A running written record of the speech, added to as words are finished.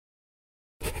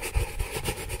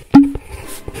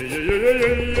Yeah.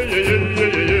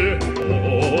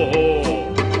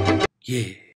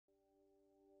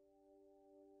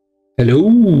 Hello.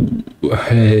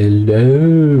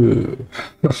 Hello.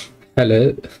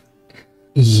 Hello.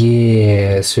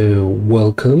 Yeah, so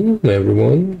welcome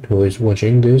everyone who is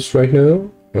watching this right now.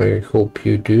 I hope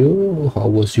you do. How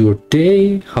was your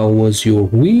day? How was your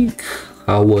week?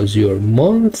 How was your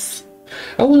month?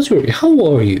 How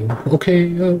are you?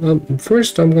 Okay,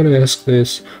 first I'm gonna ask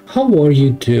this. How are you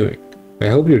doing? I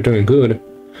hope you're doing good.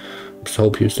 I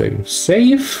hope you're staying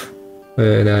safe.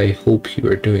 And I hope you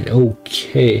are doing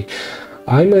okay.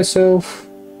 I myself,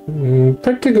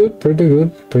 pretty good,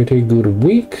 pretty good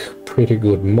week, pretty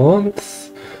good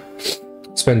month.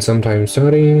 Spent some time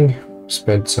studying,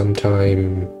 spent some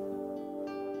time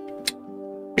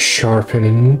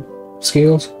sharpening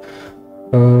skills.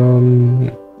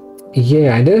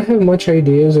 Yeah, I didn't have much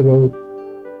ideas about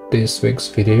this week's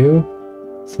video,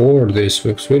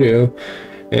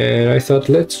 and I thought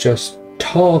let's just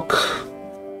talk,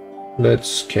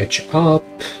 let's catch up,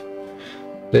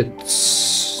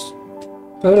 let's,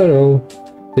 I don't know,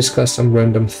 discuss some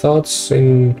random thoughts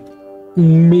in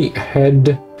me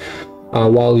head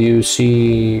while you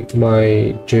see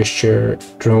my gesture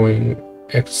drawing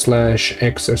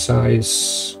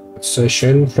 /exercise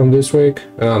session from this week.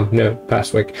 No,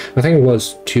 past week. I think it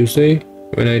was Tuesday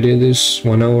when I did this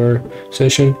 1 hour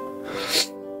session.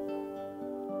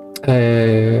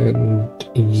 And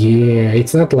yeah,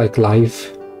 it's not like live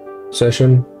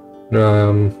session.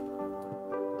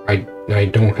 I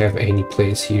don't have any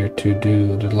place here to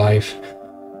do the live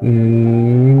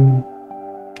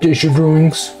gesture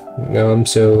drawings.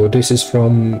 So this is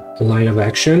from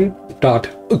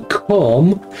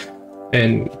lineofaction.com,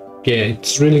 and yeah,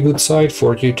 it's really good site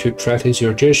for you to practice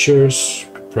your gestures,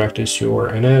 practice your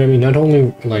anatomy, not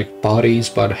only like bodies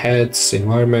but heads,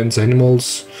 environments,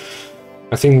 animals.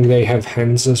 I think they have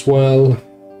hands as well.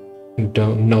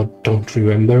 Don't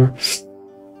remember.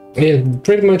 Yeah,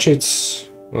 pretty much it's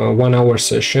a 1 hour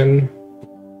session,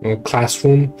 a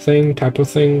classroom thing type of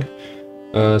thing.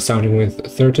 Starting with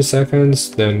 30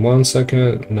 seconds, then 1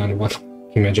 second, not one.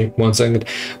 Imagine 1 second,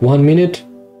 1 minute,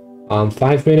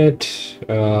 5 minute,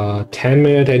 10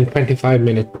 minute, and 25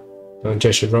 minute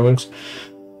gesture drawings.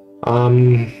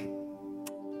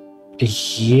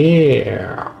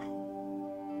 Yeah.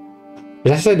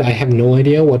 As I said, I have no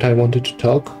idea what I wanted to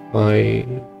talk. I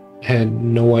had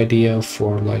no idea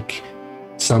for like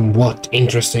somewhat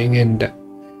interesting and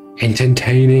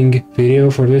entertaining video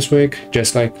for this week,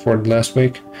 just like for the last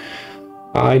week.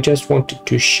 I just wanted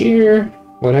to share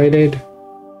what I did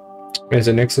as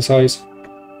an exercise,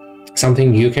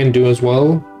 something you can do as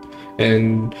well.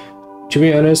 And to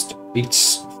be honest,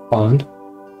 it's fun,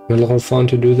 a lot of fun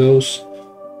to do those,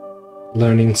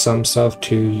 learning some stuff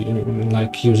to,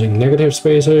 like using negative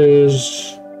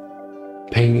spaces,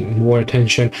 paying more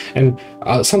attention. And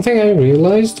something I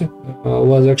realized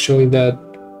was actually that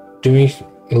doing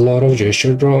a lot of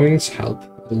gesture drawings help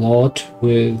a lot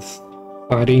with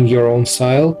finding your own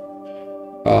style,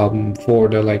 for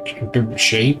the like the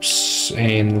shapes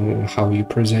and how you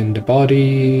present the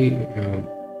body,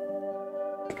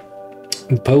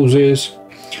 the poses.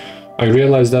 I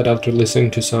realized that after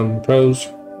listening to some pros.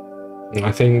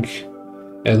 I think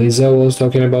Eliza was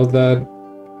talking about that.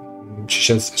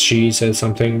 She said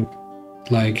something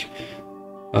like,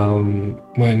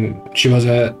 when she was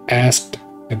asked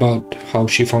about how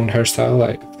she found her style,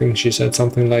 I think she said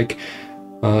something like,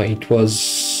 it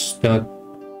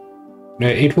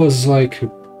was like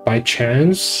by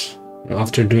chance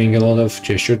after doing a lot of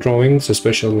gesture drawings,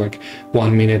 especially like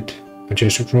 1 minute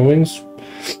gesture drawings,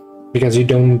 because you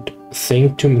don't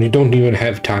think you don't even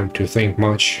have time to think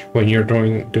much when you're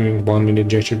doing 1 minute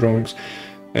gesture drawings,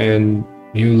 and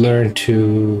you learn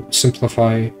to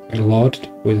simplify a lot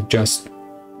with just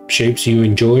shapes you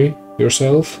enjoy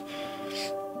yourself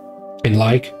and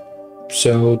like.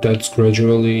 So that's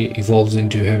gradually evolves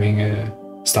into having a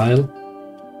style,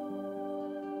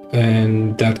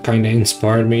 and that kind of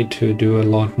inspired me to do a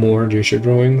lot more gesture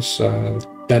drawings.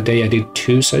 That day I did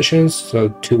 2 sessions, so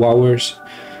 2 hours.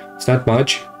 It's not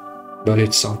much, but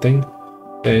it's something.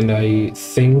 And I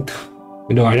think,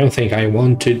 I don't think, I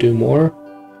want to do more.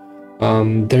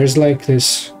 There's like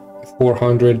this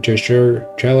 400 gesture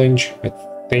challenge, I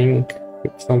think,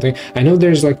 something. I know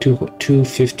there's like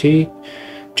 250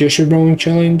 gesture drawing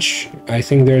challenge. I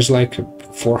think there's like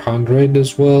 400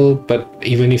 as well, but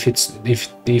even if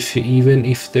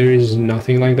there is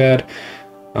nothing like that,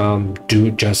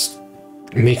 do just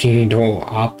making it all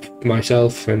up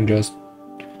myself and just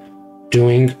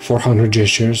doing 400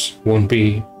 gestures won't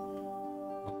be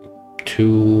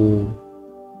too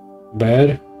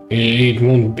bad. it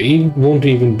won't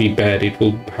even be bad. It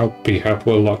will be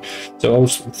helpful a lot. So I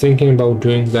was thinking about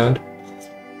doing that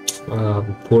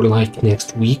for like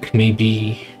next week,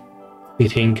 maybe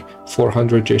hitting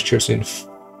 400 gestures in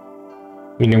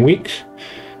a week.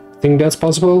 I think that's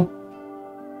possible.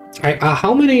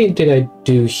 How many did I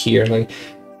do here? Like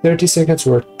 30 seconds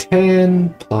were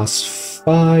 10 plus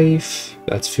 5,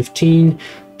 that's 15,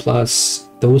 plus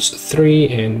those 3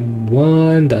 and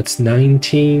 1, that's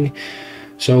 19.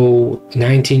 So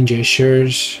 19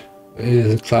 gestures in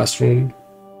the classroom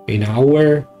in an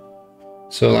hour.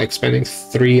 So like spending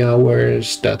 3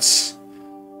 hours, that's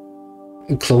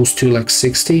close to like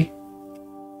 60.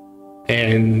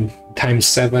 And times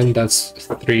 7, that's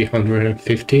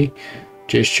 350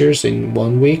 gestures in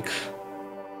 1 week.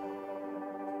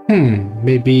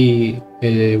 Maybe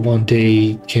one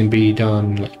day can be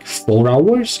done like 4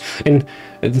 hours. And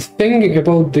the thing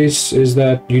about this is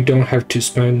that you don't have to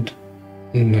spend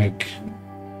like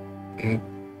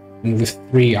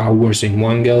 3 hours in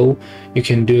one go. You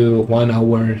can do 1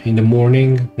 hour in the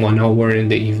morning, 1 hour in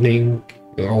the evening,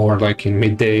 or like in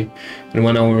midday, and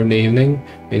 1 hour in the evening,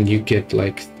 and you get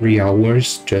like 3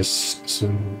 hours just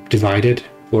divided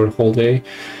for a whole day.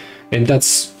 And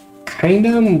that's kind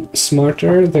of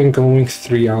smarter than going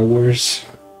 3 hours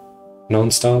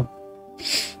non-stop.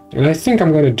 And I think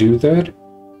I'm gonna do that.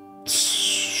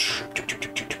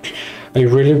 I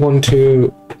really want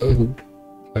to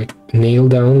like nail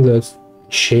down the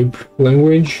shape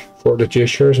language for the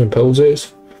gestures and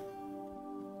poses.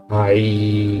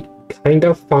 I kind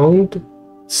of found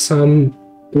some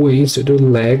ways to do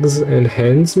legs and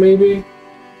hands maybe,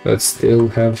 but still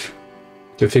have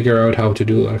to figure out how to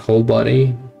do a whole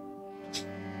body.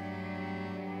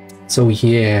 So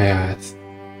yeah,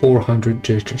 400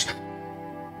 gestures.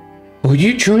 Would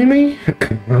you join me?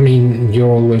 I mean, you're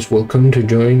always welcome to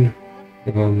join.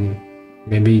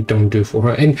 Maybe don't do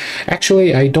 400. And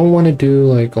actually, I don't want to do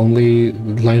like only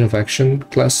line of action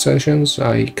class sessions.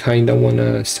 I kind of want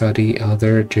to study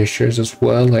other gestures as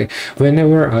well. Like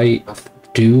whenever I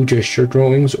do gesture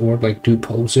drawings or like do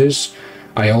poses,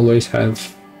 I always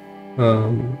have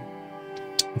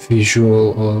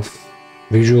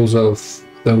visuals of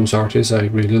those artists I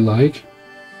really like.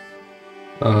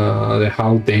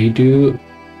 How they do.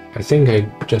 I think I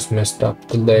just messed up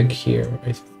the leg here.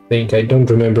 I don't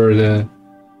remember the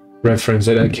reference,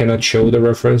 and I cannot show the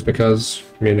reference because,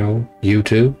 you know,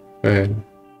 YouTube, and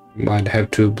I'd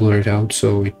have to blur it out,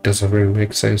 so it doesn't really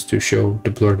make sense to show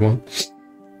the blurred one.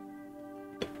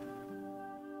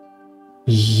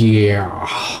 Yeah.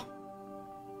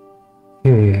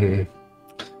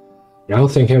 Now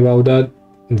thinking about that,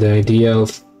 the idea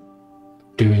of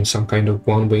doing some kind of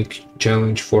 1 week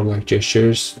challenge for like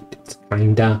gestures, it's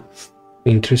kinda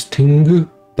interesting.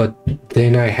 But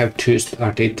then I have to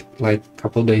start it like a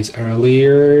couple days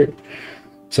earlier.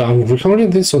 So I'm recording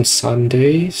this on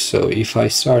Sunday. So if I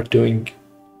start doing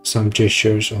some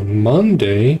gestures on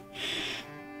Monday,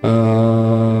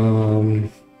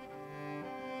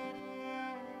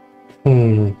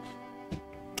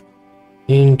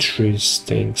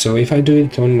 interesting. So if I do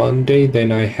it on Monday,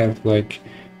 then I have like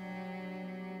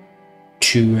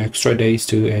 2 extra days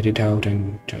to edit out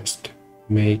and just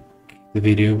make the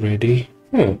video ready.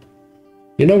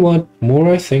 You know what?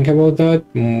 More I think about that,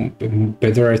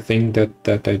 better I think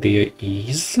that idea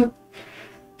is.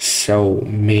 So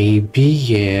maybe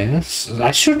yes.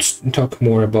 I should talk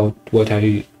more about what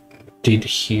I did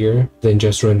here than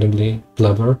just randomly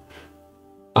blabber.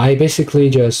 I basically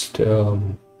just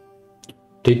did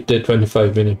the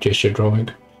 25-minute gesture drawing.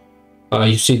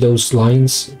 You see those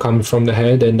lines coming from the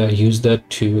head, and I used that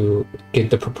to get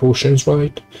the proportions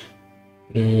right.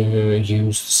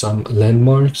 Used some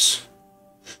landmarks,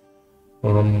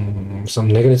 some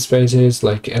negative spaces,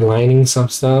 like aligning some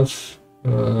stuff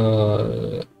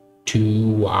to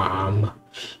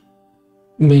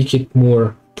make it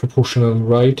more proportional,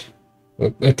 right?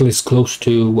 At least close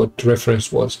to what the reference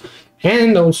was,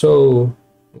 and also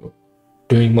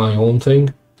doing my own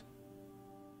thing.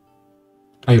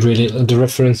 The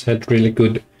reference had really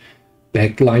good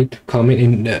backlight coming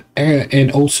in,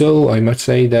 and also I must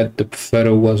say that the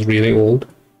photo was really old.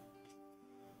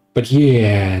 But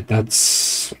yeah,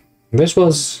 this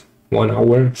was 1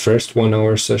 hour, first 1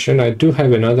 hour session. I do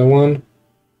have another one.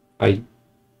 I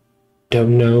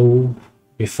don't know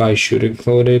if I should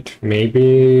include it.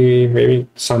 Maybe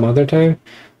some other time.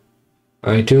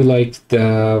 I do like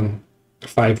the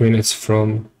 5 minute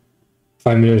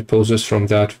poses from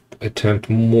that attempt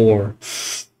more.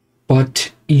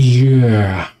 But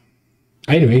yeah,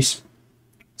 anyways,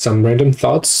 some random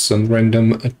thoughts, some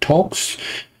random talks.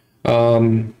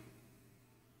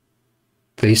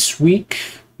 This week,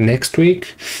 next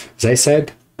week. As I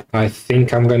said, I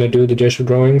think I'm gonna do the gesture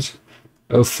drawings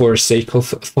for sake of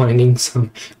finding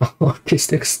some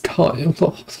artistic style.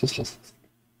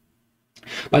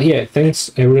 But yeah,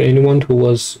 thanks anyone who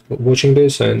was watching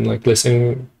this and like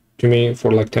listening to me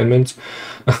for like 10 minutes.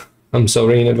 I'm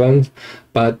sorry in advance.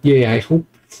 But yeah, I hope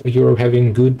you're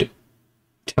having good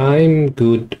time,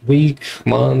 good week,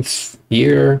 month,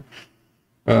 year.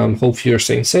 Hope you're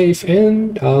staying safe,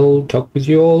 and I'll talk with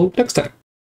you all next time.